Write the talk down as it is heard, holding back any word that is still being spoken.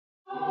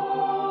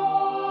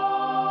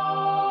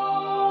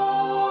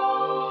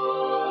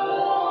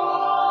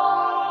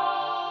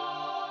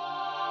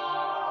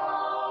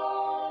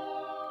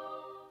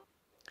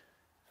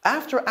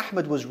after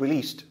Ahmed was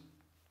released,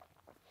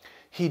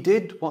 he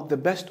did what the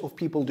best of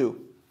people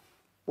do.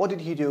 What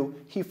did he do?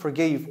 He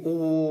forgave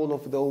all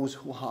of those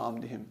who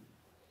harmed him,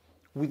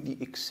 with the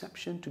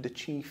exception to the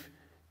chief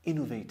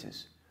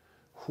innovators,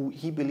 who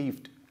he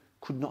believed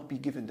could not be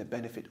given the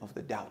benefit of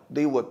the doubt.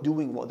 They were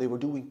doing what they were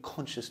doing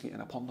consciously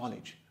and upon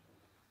knowledge.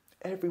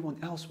 Everyone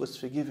else was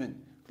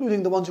forgiven,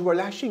 including the ones who were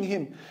lashing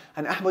him.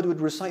 And Ahmad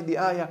would recite the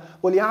ayah,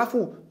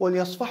 وَلْيَعْفُوا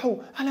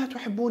وَلْيَصْفَحُوا أَلَا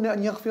تُحِبُّونَ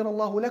أَنْ يَغْفِرَ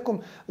اللَّهُ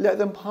لَكُمْ. Let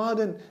them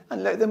pardon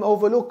and let them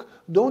overlook.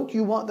 Don't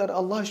you want that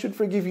Allah should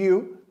forgive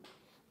you?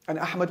 And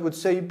Ahmad would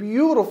say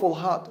beautiful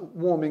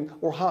heart-warming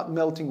or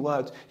heart-melting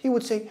words. He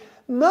would say,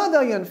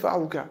 مَاذَا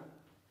يَنْفَعُكَ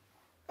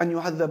أَنْ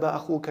يُعَذَّبَ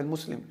أَخُوكَ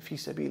الْمُسْلِمِ فِي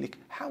سَبِيلِكَ.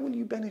 How will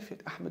you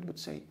benefit, Ahmad would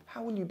say,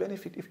 how will you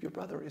benefit if your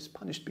brother is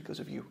punished because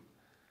of you?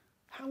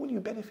 How will you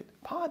benefit?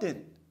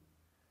 Pardon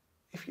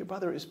if your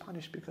brother is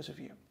punished because of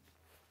you.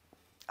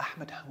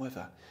 Ahmad,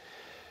 however,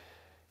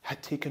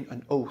 had taken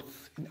an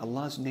oath in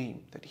Allah's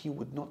name that he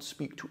would not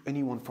speak to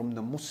anyone from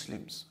the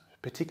Muslims,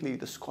 particularly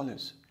the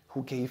scholars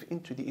who gave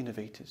in to the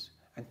innovators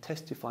and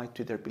testified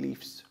to their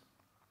beliefs.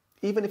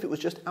 Even if it was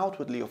just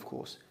outwardly, of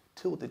course,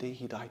 till the day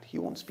he died, he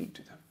won't speak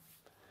to them.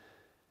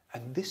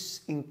 And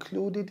this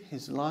included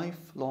his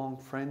lifelong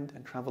friend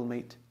and travel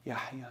mate,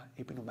 Yahya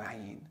ibn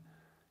Ma'in.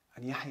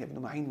 And Yahya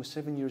ibn Ma'in was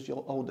 7 years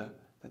older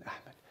than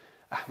Ahmad.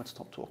 Ahmad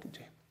stopped talking to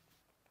him.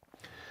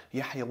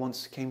 Yahya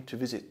once came to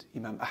visit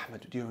Imam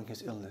Ahmed during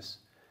his illness.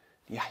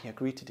 Yahya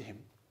greeted him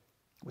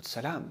with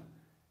salam,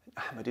 and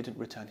Ahmad didn't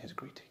return his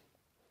greeting.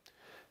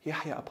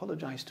 Yahya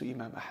apologized to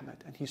Imam Ahmed,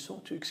 and he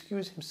sought to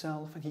excuse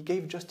himself, and he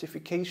gave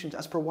justifications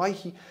as per why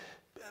he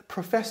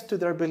professed to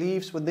their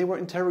beliefs when they were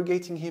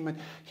interrogating him, and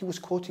he was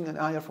quoting an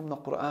ayah from the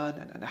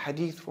Quran and a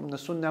hadith from the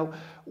Sunnah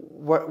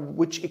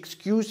which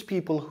excused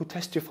people who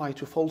testify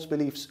to false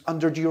beliefs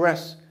under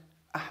duress.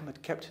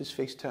 Ahmad kept his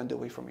face turned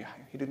away from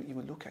Yahya. He didn't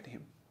even look at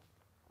him.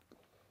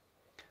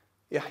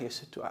 Yahya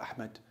said to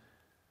Ahmad,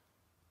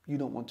 you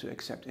don't want to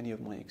accept any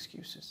of my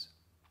excuses.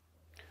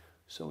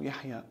 So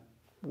Yahya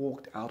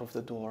walked out of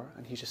the door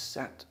and he just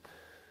sat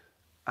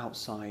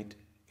outside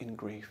in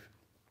grief.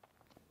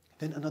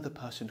 Then another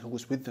person who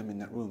was with them in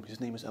that room, his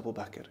name is Abu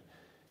Bakr,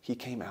 he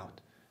came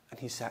out and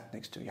he sat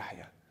next to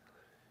Yahya.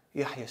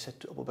 Yahya said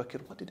to Abu Bakr,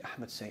 what did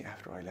Ahmad say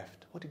after I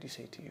left? What did he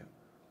say to you?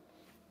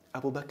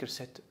 Abu Bakr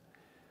said,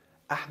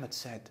 Ahmad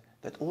said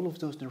that all of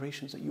those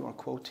narrations that you are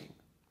quoting,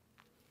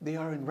 they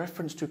are in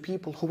reference to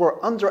people who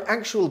were under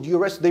actual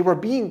duress. They were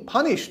being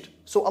punished.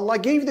 So Allah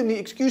gave them the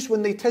excuse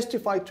when they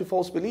testified to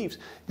false beliefs.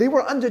 They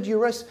were under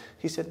duress.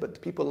 He said, but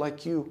people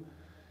like you,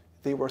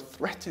 they were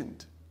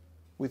threatened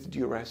with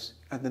duress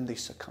and then they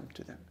succumbed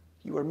to them.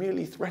 You were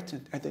merely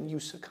threatened and then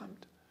you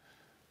succumbed.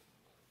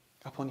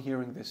 Upon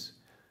hearing this,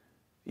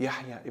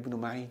 Yahya ibn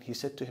Ma'in, he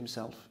said to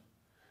himself,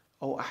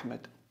 O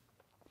Ahmad,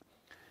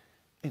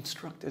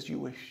 instruct as you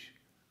wish.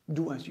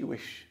 Do as you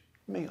wish.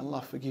 May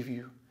Allah forgive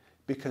you.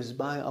 Because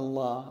by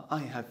Allah, I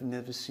have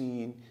never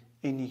seen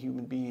any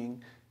human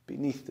being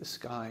beneath the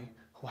sky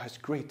who has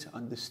greater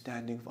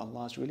understanding of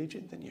Allah's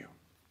religion than you.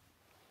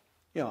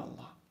 Ya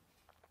Allah.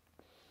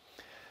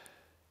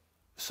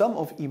 Some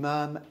of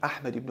Imam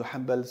Ahmed ibn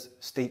Hanbal's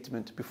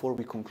statement before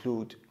we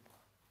conclude.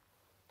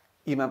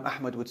 Imam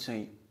Ahmed would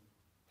say,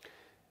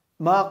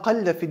 ما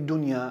قل في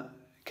الدنيا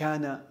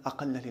كان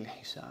أقل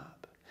للحساب.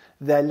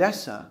 The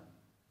lesser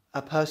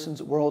a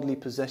person's worldly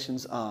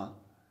possessions are,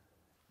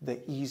 the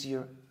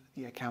easier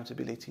the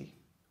accountability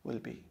will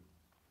be.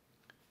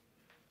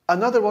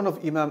 Another one of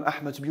Imam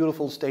Ahmad's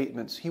beautiful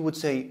statements, he would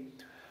say,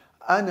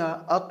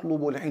 أنا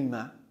أطلب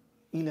العلم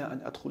إلى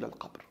أن أدخل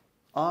القبر.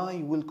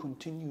 I will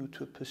continue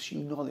to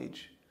pursue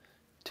knowledge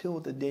till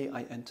the day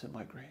I enter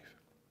my grave.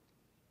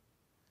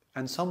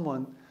 And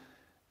someone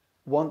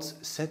once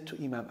said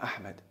to Imam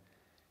Ahmad,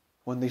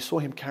 when they saw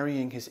him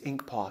carrying his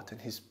ink pot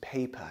and his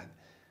paper,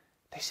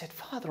 they said,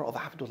 Father of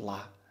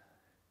Abdullah,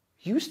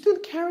 you still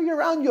carry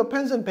around your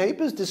pens and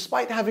papers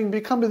despite having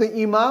become the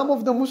Imam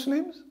of the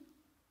Muslims?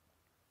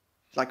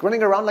 Like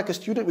running around like a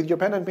student with your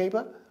pen and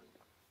paper?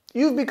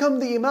 You've become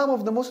the Imam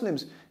of the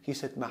Muslims. He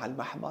said, مع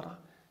المحبرة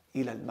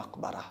إلى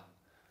المقبرة.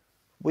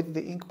 With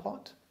the ink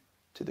pot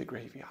to the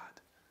graveyard.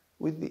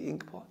 With the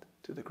ink pot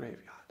to the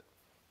graveyard.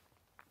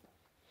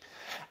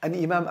 And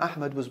Imam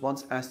Ahmad was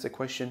once asked the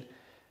question,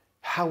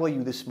 how are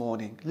you this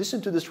morning? Listen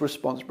to this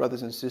response,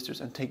 brothers and sisters,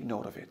 and take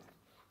note of it.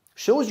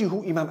 Shows you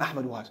who Imam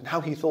Ahmad was and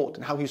how he thought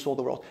and how he saw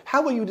the world.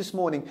 How are you this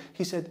morning?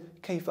 He said,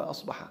 كيف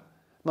أصبح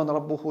من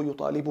ربه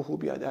يطالبه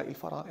بأداء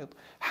الفرائض.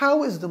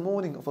 How is the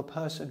morning of a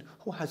person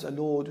who has a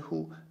Lord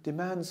who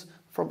demands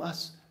from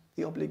us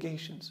the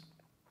obligations?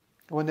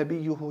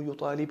 وَنَبِيُّهُ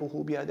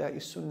يُطَالِبُهُ بِأَدَاءِ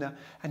السُّنَّةِ.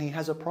 And he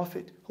has a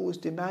prophet who is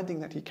demanding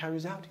that he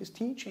carries out his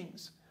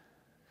teachings.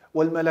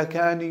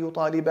 وَالْمَلَكَانِ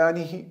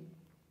يُطَالِبَانِهِ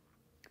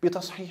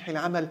بِتَصْحِيحِ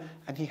الْعَمَلِ.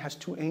 And he has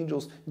two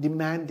angels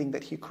demanding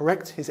that he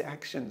corrects his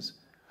actions.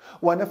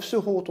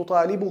 وَنَفْسُهُ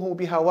تُطَالِبُهُ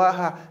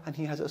بِهَوَاهَا. And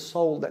he has a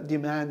soul that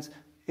demands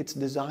its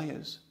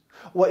desires.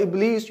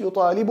 وَإِبْلِيسُ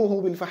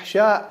يُطَالِبُهُ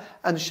بِالْفَحْشَاءِ.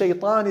 And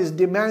shaitan is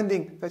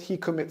demanding that he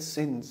commits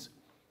sins.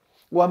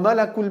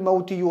 وَمَلَكُ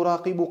الْمَوْتِ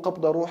يُرَاقِبُ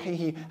قَبْضَ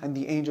رُوحِهِ, and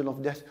the angel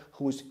of death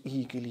who is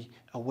eagerly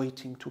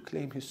awaiting to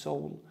claim his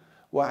soul.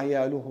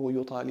 وَعِيَالُهُ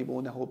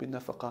يُطَالِبُونَهُ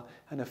بِالنَّفَقَةِ,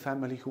 and a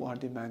family who are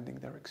demanding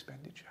their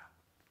expenditure.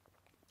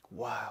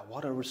 Wow,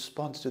 what a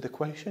response to the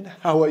question,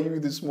 how are you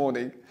this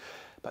morning?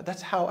 But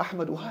that's how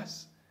Ahmed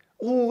was.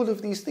 All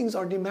of these things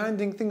are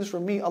demanding things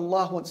from me.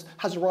 Allah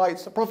has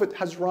rights, the Prophet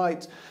has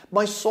rights.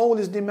 My soul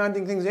is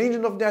demanding things,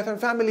 angel of death and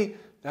family.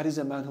 That is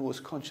a man who was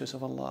conscious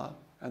of Allah.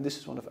 And this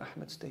is one of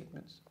Ahmed's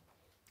statements.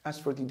 As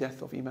for the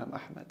death of Imam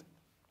Ahmed,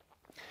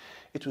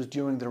 it was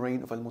during the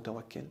reign of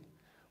Al-Mutawakkil,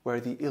 where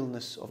the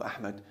illness of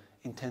Ahmed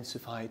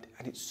intensified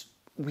and it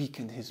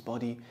weakened his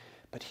body,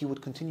 but he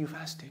would continue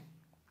fasting.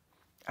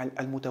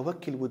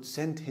 Al-Mutawakkil would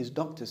send his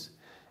doctors,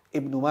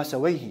 Ibn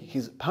Masawayhi,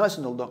 his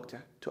personal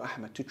doctor, to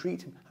Ahmed to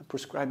treat him and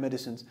prescribe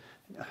medicines,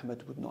 and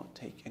Ahmed would not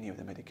take any of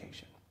the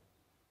medication.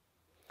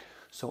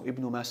 So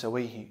Ibn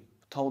Masawayhi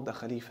told the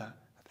Khalifa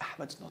that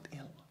Ahmed's not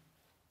ill.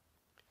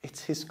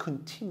 It's his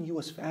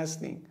continuous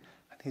fasting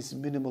and his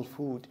minimal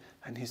food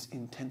and his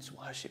intense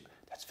worship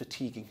that's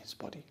fatiguing his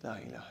body. La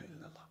ilaha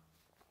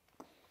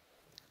illallah.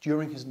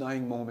 During his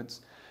dying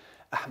moments,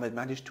 Ahmed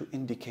managed to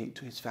indicate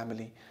to his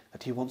family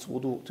that he wants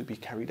wudu to be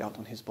carried out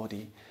on his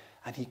body,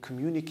 and he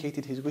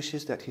communicated his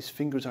wishes that his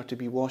fingers are to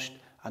be washed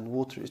and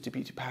water is to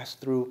pass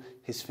through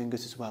his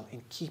fingers as well,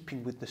 in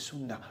keeping with the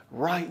sunnah,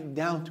 right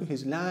down to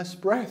his last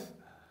breath.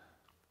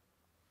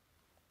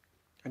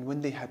 And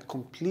when they had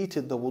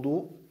completed the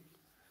wudu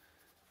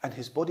and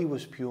his body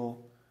was pure,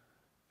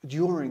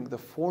 during the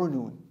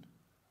forenoon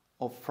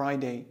of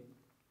Friday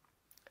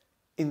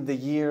in the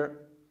year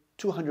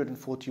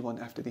 241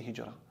 after the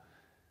Hijrah,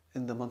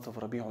 in the month of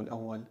Rabi'ul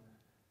Awwal,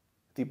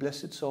 the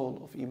blessed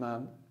soul of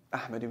Imam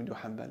Ahmed ibn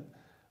Hanbal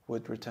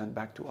would return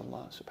back to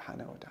Allah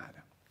subhanahu wa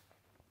ta'ala.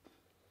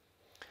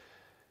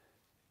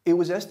 It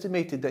was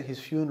estimated that his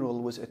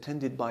funeral was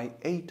attended by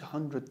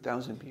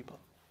 800,000 people.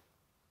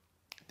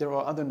 There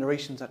are other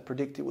narrations that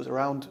predict it was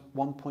around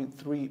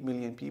 1.3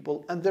 million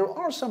people, and there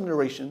are some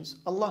narrations,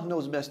 Allah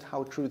knows best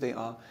how true they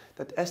are,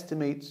 that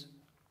estimates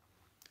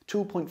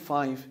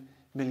 2.5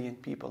 million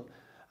people.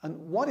 And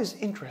what is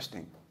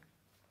interesting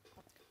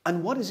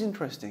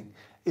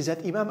is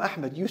that Imam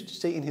Ahmed used to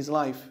say in his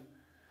life,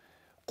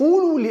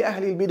 قولوا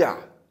لأهل البدع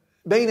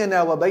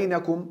بيننا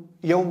وبينكم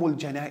يوم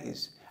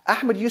الجنائز.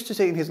 Ahmed used to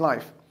say in his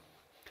life,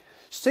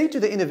 say to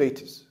the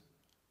innovators,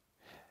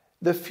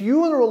 the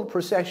funeral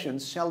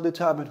processions shall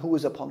determine who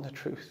is upon the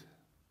truth.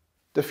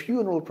 The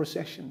funeral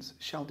processions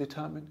shall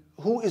determine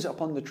who is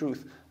upon the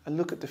truth. And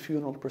look at the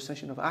funeral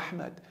procession of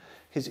Ahmed.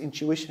 His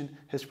intuition,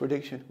 his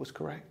prediction was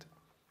correct.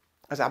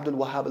 As Abdul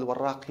Wahhab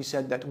al-Warraq, he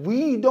said that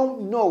we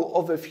don't know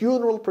of a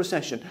funeral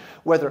procession,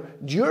 whether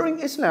during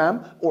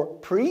Islam or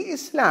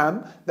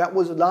pre-Islam, that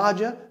was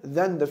larger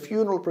than the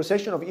funeral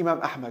procession of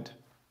Imam Ahmed.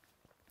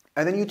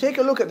 And then you take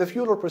a look at the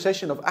funeral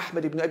procession of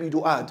Ahmed ibn Abi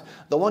Du'ad,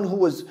 the one who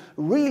was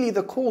really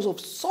the cause of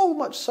so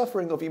much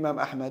suffering of Imam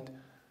Ahmed.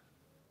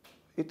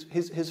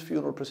 His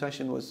funeral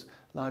procession was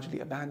largely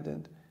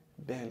abandoned,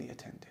 barely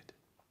attended.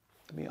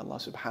 May Allah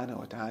subhanahu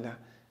wa ta'ala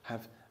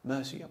have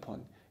mercy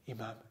upon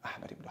Imam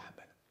Ahmed ibn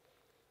Hanbal.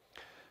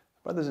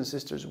 Brothers and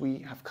sisters, we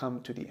have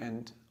come to the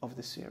end of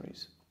this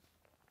series.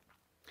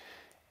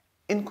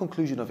 In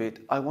conclusion of it,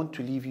 I want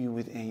to leave you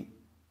with a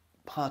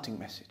parting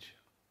message.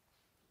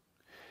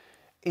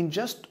 In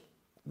just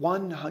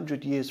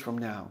 100 years from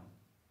now,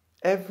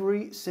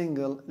 every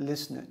single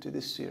listener to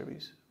this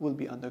series will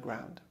be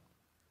underground.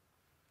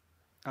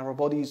 Our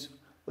bodies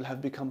will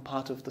have become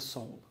part of the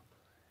soul.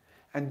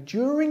 And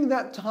during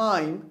that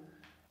time,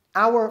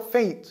 our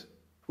fate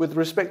with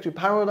respect to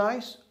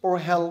paradise or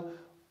hell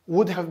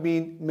would have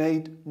been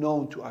made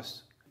known to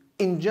us.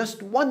 In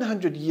just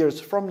 100 years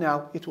from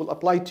now, it will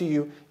apply to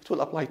you, it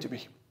will apply to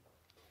me.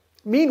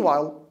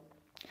 Meanwhile,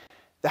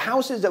 the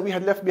houses that we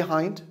had left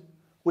behind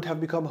would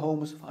have become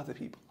homes for other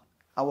people.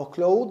 Our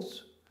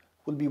clothes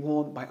will be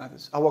worn by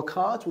others. Our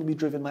cars will be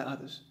driven by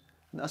others.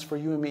 And as for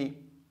you and me,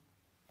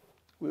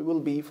 we will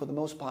be, for the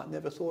most part,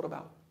 never thought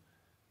about.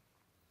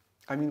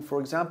 I mean, for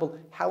example,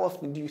 how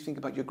often do you think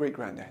about your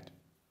great-granddad?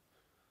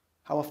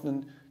 How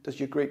often does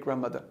your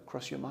great-grandmother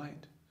cross your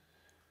mind?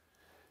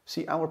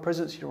 See, our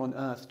presence here on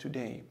earth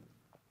today,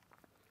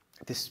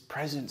 this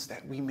presence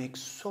that we make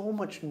so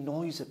much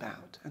noise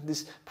about, and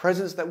this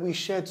presence that we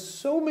shed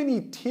so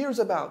many tears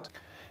about.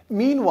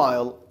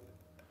 Meanwhile,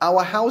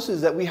 our houses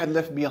that we had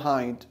left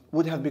behind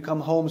would have become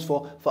homes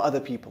for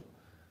other people.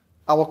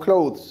 Our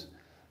clothes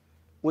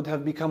would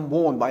have become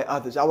worn by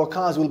others. Our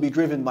cars will be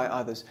driven by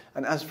others.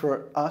 And as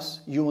for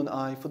us, you and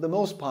I, for the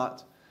most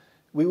part,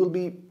 we will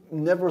be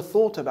never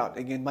thought about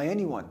again by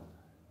anyone.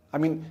 I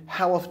mean,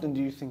 how often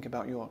do you think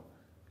about your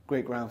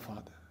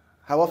great-grandfather?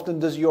 How often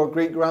does your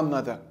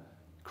great-grandmother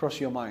cross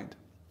your mind?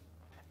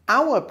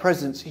 Our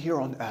presence here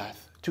on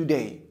earth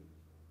today,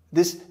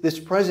 this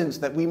presence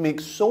that we make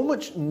so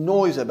much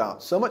noise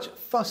about, so much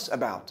fuss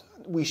about,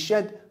 we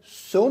shed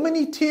so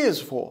many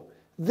tears for,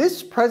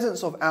 this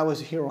presence of ours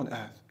here on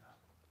earth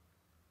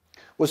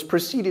was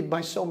preceded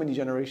by so many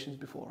generations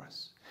before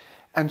us.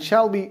 and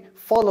shall be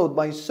followed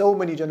by so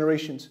many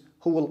generations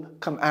who will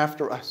come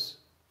after us.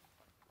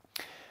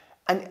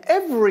 And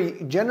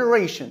every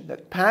generation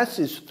that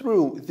passes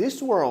through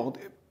this world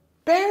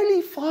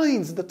barely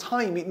finds the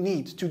time it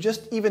needs to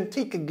just even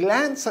take a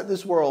glance at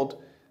this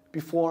world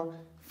before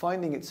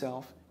finding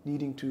itself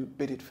needing to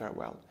bid it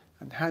farewell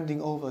and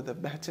handing over the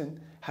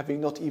baton, having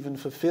not even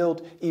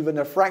fulfilled even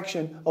a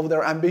fraction of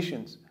their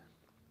ambitions.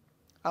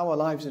 Our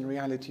lives in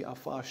reality are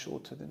far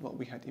shorter than what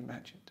we had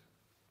imagined.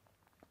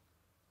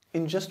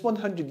 In just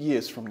 100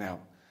 years from now,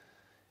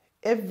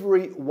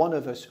 every one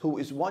of us who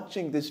is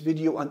watching this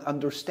video and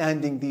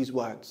understanding these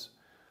words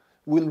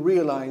will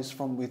realize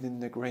from within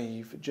the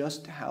grave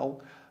just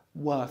how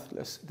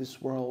worthless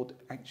this world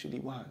actually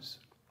was.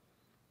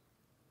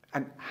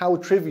 And how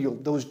trivial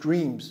those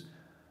dreams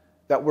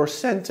that were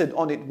centered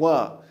on it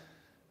were.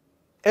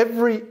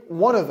 Every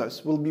one of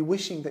us will be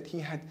wishing that he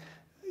had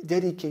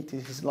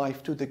dedicated his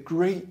life to the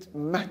great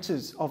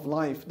matters of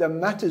life, the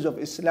matters of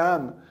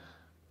Islam,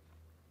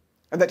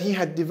 and that he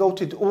had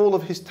devoted all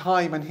of his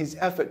time and his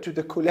effort to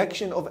the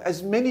collection of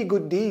as many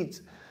good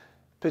deeds,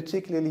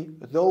 particularly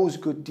those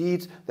good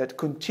deeds that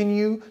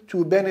continue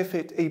to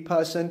benefit a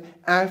person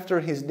after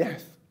his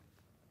death.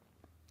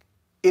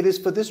 It is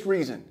for this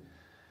reason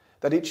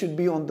that it should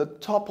be on the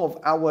top of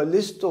our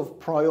list of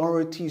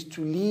priorities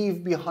to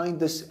leave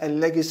behind us a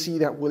legacy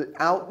that will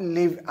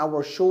outlive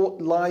our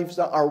short lives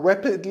that are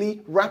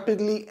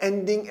rapidly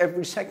ending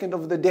every second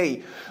of the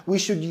day. We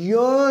should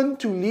yearn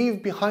to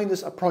leave behind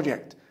us a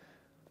project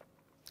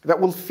that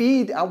will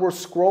feed our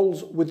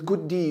scrolls with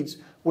good deeds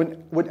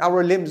when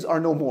our limbs are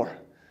no more.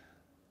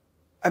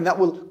 And that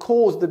will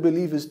cause the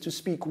believers to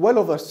speak well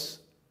of us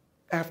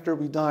after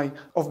we die,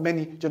 of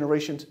many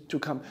generations to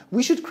come.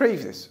 We should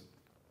crave this.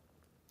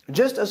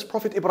 Just as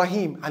Prophet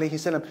Ibrahim alayhi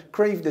salam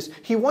craved this.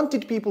 He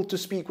wanted people to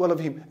speak well of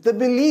him, the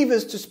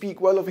believers to speak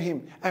well of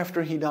him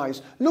after he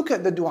dies. Look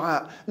at the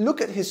dua.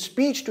 Look at his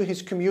speech to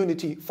his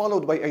community,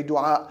 followed by a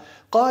dua.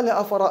 قَالَ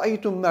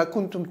أَفَرَأَيْتُمْ مَا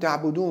كُنْتُمْ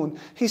تَعْبُدُونَ.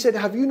 He said,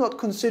 have you not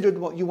considered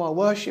what you are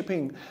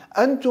worshipping?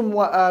 أَنْتُمْ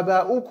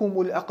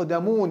وَآبَاؤُكُمُ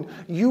الْأَقْدَمُونَ.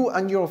 You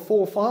and your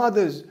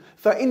forefathers.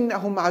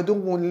 فَإِنَّهُمْ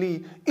عَدُوٌّ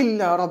لِي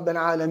إِلَّا رَبَّ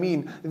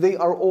الْعَالَمِينَ. They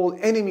are all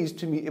enemies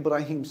to me,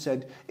 Ibrahim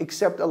said,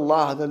 except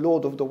Allah, the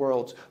Lord of the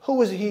worlds.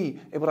 Who is He?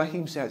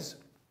 Ibrahim says,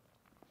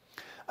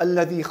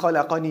 الَّذِي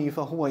خَلَقَنِي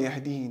فَهُوَ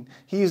يَهْدِينَ.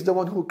 He is the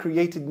one who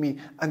created me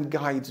and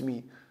guides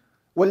me.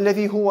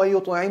 وَالَّذِي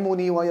هُوَ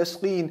يُطْعِمُنِي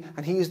وَيَسْقِينَ.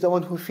 And He is the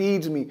one who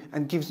feeds me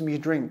and gives me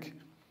drink.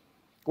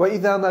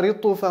 وَإِذَا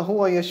مَرِضْتُ فَهُوَ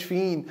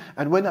يَشْفِينَ.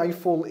 And when I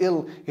fall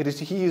ill,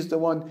 He is the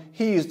one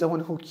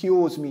who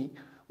cures me.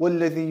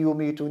 وَالَّذِي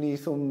يُمِيتُنِي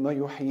ثُمَّ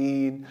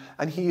يُحْيِينَ.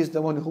 And He is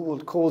the one who will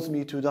cause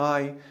me to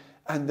die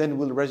and then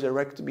will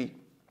resurrect me.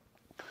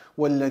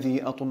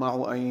 وَالَّذِي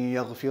أَطْمَعُ أَن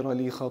يَغْفِرَ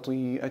لِي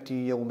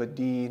خَطِيئَتِي يَوْمَ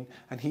الدِّينِ.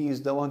 And He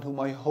is the one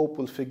whom I hope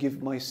will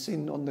forgive my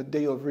sin on the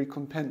day of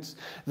recompense.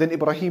 Then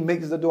Ibrahim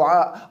makes the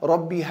dua,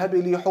 رَبِّي هَبْ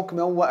لِي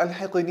حُكْمًا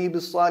وَأَلْحِقْنِي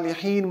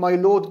بِالصَّالِحِينَ. My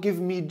Lord, give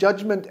me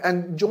judgment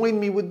and join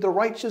me with the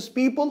righteous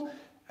people.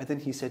 And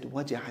then he said,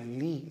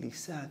 وَجَعَلْ لِي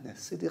لِسَانَ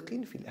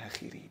صِدْقٍ فِي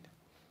الْآخِرِينَ.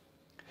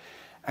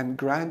 And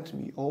grant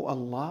me, O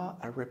Allah,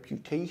 a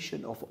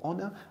reputation of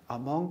honor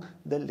among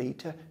the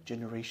later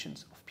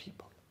generations of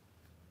people.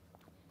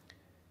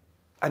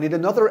 And in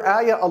another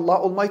ayah, Allah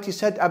Almighty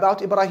said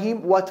about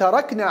Ibrahim,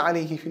 وَتَرَكْنَا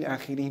عَلَيْهِ فِي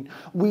الْآخِرِينَ.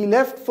 We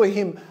left for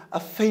him a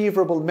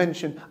favorable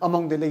mention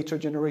among the later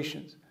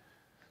generations.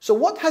 So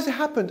what has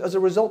happened as a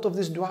result of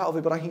this dua of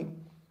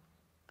Ibrahim?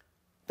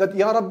 That,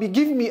 Ya Rabbi,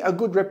 give me a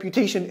good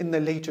reputation in the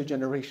later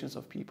generations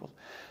of people.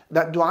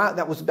 That dua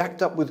that was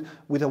backed up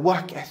with a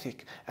work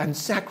ethic and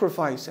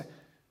sacrifice.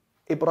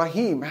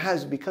 Ibrahim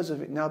has, because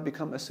of it, now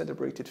become a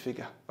celebrated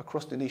figure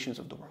across the nations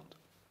of the world.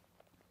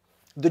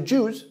 The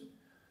Jews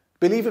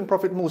believe in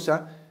Prophet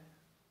Musa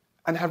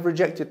and have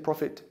rejected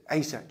Prophet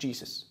Isa,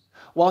 Jesus.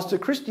 Whilst the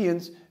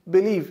Christians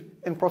believe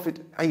in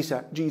Prophet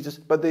Isa, Jesus,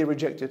 but they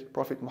rejected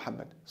Prophet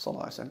Muhammad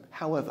sallallahu alaihi wasallam.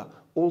 However,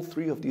 all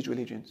three of these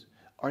religions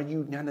are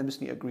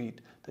unanimously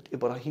agreed that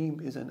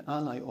Ibrahim is an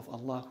ally of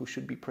Allah who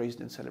should be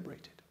praised and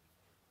celebrated.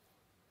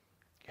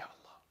 Ya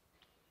Allah.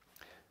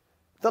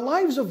 The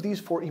lives of these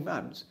four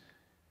Imams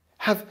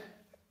have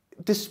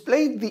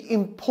displayed the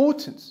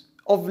importance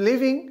of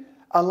living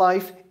a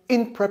life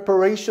in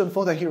preparation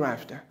for the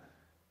hereafter.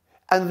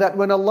 And that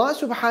when Allah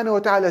subhanahu wa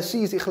ta'ala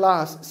sees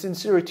ikhlas,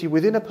 sincerity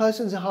within a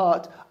person's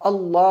heart,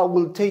 Allah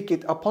will take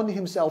it upon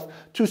Himself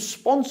to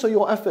sponsor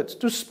your efforts,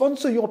 to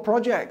sponsor your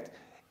project.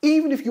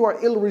 Even if you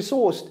are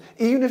ill-resourced,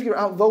 even if you're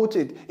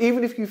outvoted,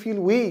 even if you feel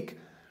weak,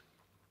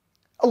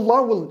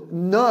 Allah will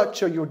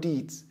nurture your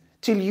deeds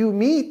till you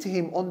meet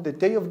Him on the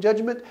Day of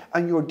Judgment,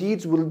 and your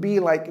deeds will be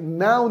like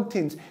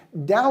mountains.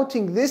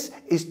 Doubting this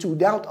is to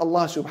doubt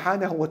Allah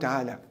subhanahu wa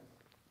ta'ala.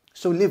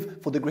 So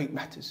live for the great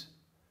matters.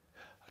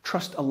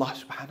 Trust Allah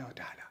subhanahu wa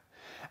ta'ala.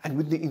 And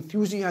with the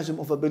enthusiasm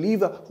of a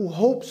believer who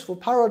hopes for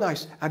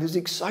paradise and is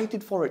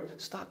excited for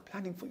it, start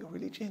planning for your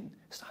religion.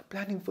 Start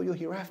planning for your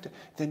hereafter.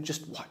 Then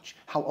just watch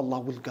how Allah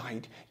will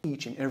guide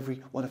each and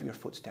every one of your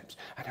footsteps.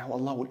 And how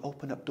Allah will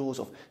open up doors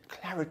of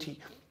clarity,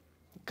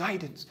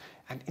 guidance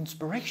and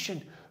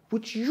inspiration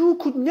which you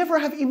could never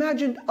have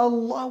imagined,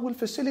 Allah will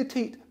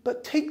facilitate.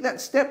 But take that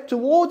step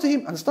towards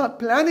Him and start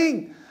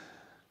planning.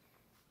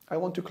 I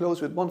want to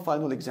close with one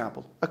final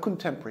example, a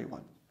contemporary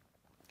one.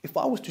 If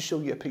I was to show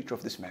you a picture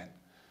of this man,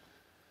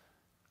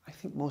 I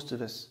think most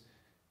of us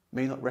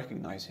may not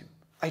recognize him.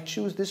 I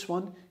choose this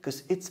one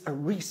because it's a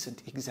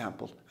recent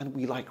example, and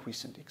we like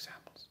recent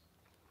examples.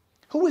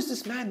 Who is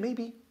this man?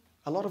 Maybe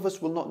a lot of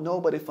us will not know,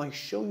 but if I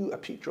show you a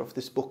picture of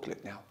this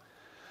booklet now,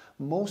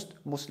 most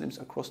Muslims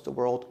across the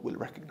world will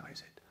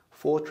recognize it.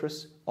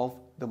 Fortress of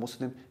the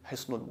Muslim,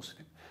 Hisnul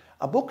Muslim.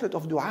 A booklet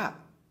of dua,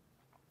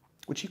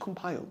 which he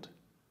compiled.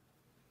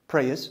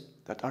 Prayers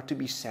that are to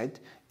be said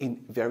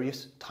in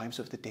various times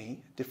of the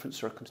day, different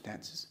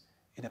circumstances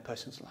in a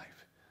person's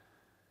life.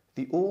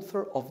 The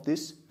author of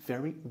this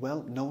very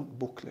well-known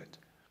booklet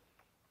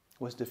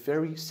was the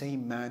very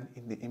same man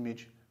in the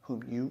image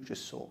whom you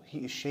just saw. He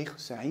is Sheikh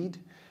Sa'id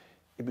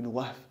ibn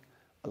Wahb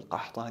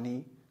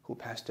al-Qahtani, who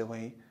passed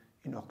away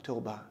in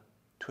October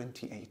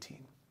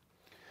 2018.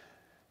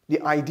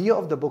 The idea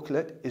of the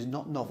booklet is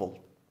not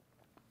novel.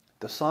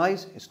 The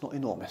size is not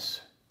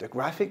enormous. The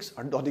graphics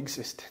are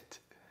non-existent.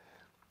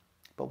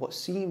 But what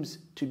seems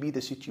to be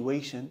the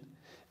situation,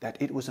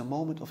 that it was a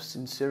moment of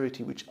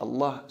sincerity which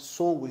Allah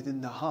saw within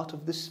the heart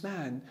of this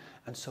man,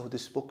 and so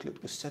this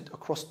booklet was sent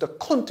across the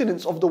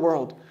continents of the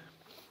world,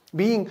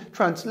 being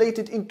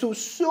translated into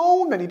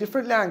so many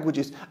different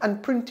languages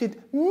and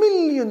printed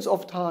millions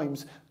of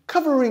times,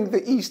 covering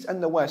the East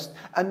and the West.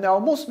 And now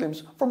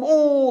Muslims from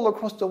all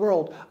across the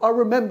world are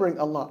remembering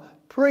Allah,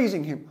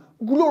 praising Him,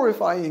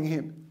 glorifying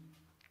Him,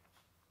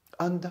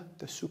 under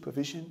the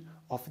supervision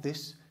of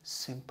this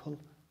simple,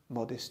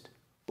 modest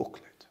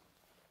booklet.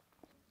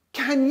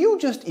 Can you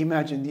just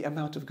imagine the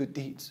amount of good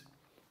deeds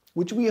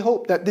which we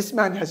hope that this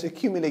man has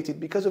accumulated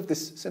because of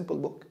this simple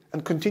book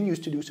and continues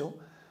to do so?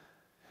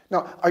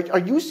 Now, are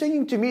you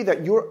saying to me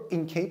that you're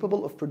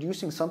incapable of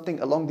producing something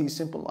along these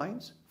simple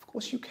lines? Of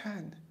course you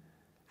can.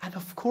 And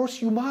of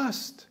course you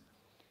must.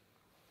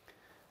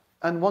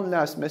 And one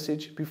last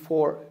message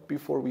before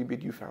we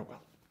bid you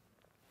farewell.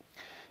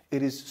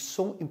 It is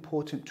so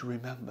important to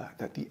remember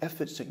that the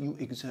efforts that you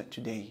exert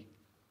today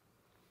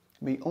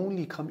may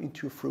only come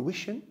into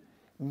fruition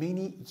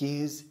many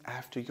years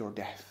after your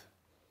death.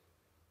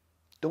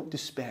 Don't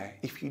despair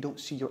if you don't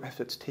see your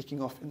efforts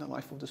taking off in the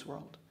life of this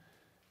world.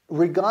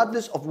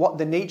 Regardless of what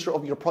the nature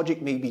of your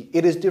project may be,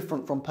 it is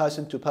different from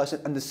person to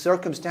person and the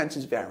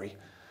circumstances vary.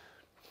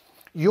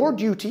 Your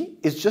duty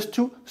is just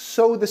to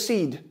sow the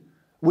seed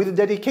with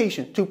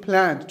dedication, to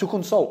plan, to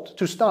consult,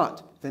 to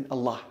start. Then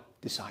Allah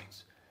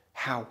decides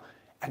how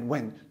and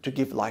when to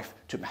give life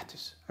to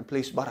matters and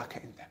place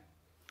barakah in them.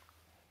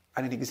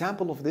 And an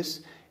example of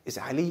this is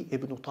Ali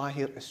ibn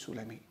Tahir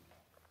al-Sulami,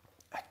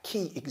 a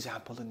key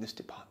example in this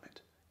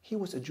department. He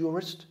was a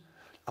jurist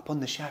upon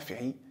the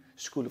Shafi'i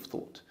school of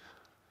thought,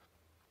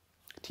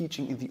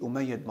 teaching in the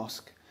Umayyad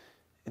Mosque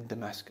in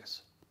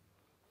Damascus.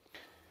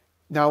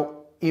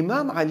 Now,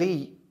 Imam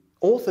Ali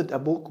authored a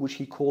book which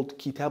he called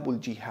Kitabul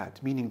Jihad,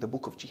 meaning the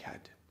book of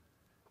jihad,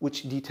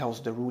 which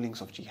details the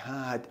rulings of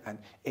jihad and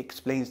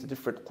explains the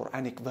different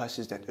Quranic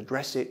verses that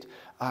address it,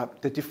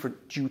 the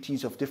different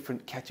duties of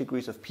different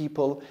categories of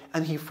people,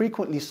 and he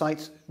frequently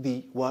cites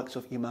the works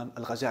of Imam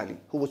al-Ghazali,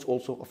 who was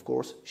also, of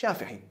course,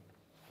 Shafi'i.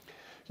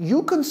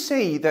 You can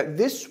say that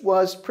this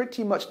was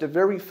pretty much the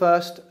very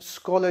first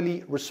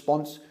scholarly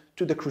response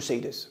to the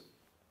Crusaders.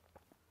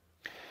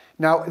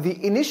 Now,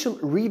 the initial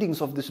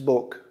readings of this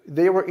book,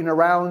 they were in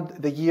around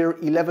the year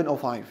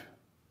 1105,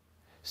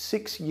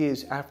 6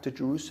 years after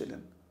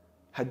Jerusalem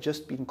had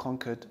just been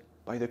conquered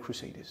by the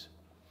Crusaders.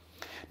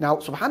 Now,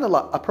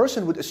 subhanAllah, a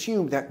person would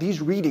assume that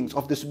these readings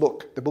of this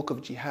book, the book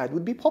of jihad,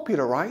 would be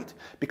popular, right?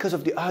 Because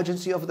of the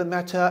urgency of the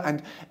matter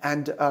and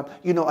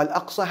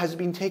Al-Aqsa has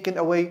been taken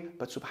away.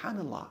 But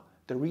subhanAllah,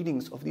 the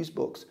readings of these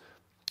books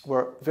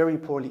were very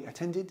poorly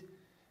attended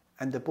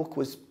and the book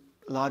was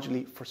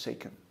largely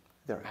forsaken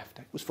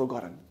thereafter. It was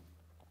forgotten.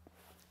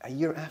 A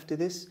year after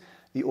this,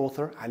 the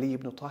author, Ali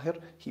ibn Tahir,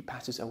 he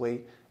passes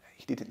away.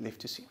 He didn't live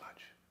to see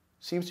much.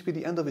 Seems to be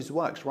the end of his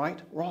works,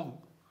 right? Wrong.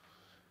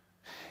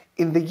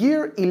 In the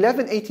year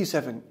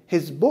 1187,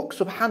 his book,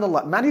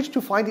 subhanAllah, managed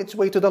to find its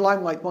way to the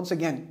limelight once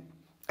again.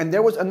 And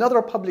there was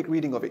another public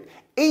reading of it,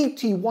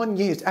 81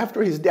 years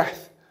after his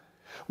death,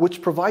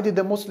 which provided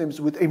the Muslims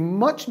with a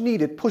much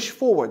needed push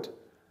forward.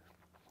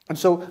 And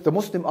so the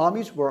Muslim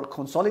armies were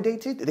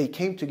consolidated. They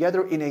came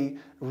together in a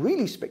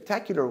really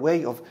spectacular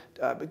way of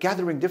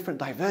gathering different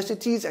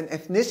diversities and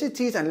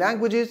ethnicities and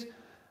languages.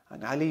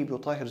 And Ali ibn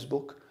Tahir's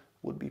book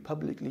would be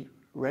publicly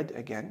read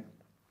again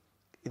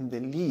in the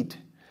lead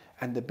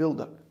and the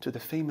build-up to the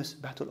famous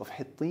Battle of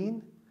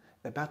Hittin,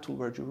 the battle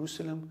where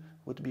Jerusalem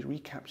would be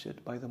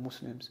recaptured by the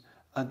Muslims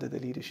under the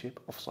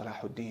leadership of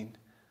Salahuddin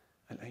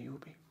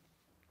al-Ayyubi.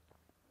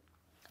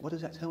 What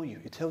does that tell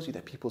you? It tells you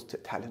that people's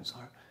talents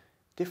are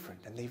different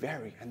and they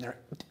vary, and their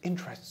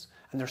interests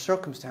and their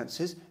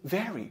circumstances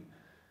vary.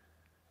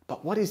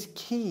 But what is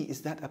key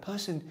is that a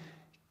person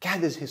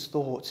gathers his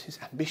thoughts, his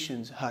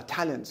ambitions, her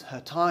talents,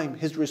 her time,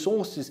 his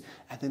resources,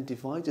 and then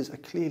devises a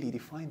clearly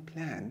defined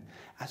plan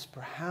as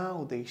per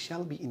how they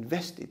shall be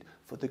invested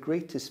for the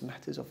greatest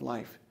matters of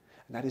life.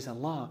 And that is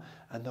Allah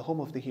and the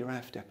home of the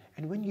hereafter.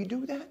 And when you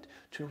do that,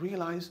 to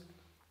realize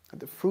that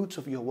the fruits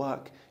of your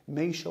work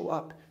may show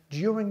up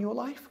during your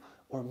life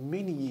or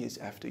many years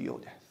after your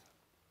death.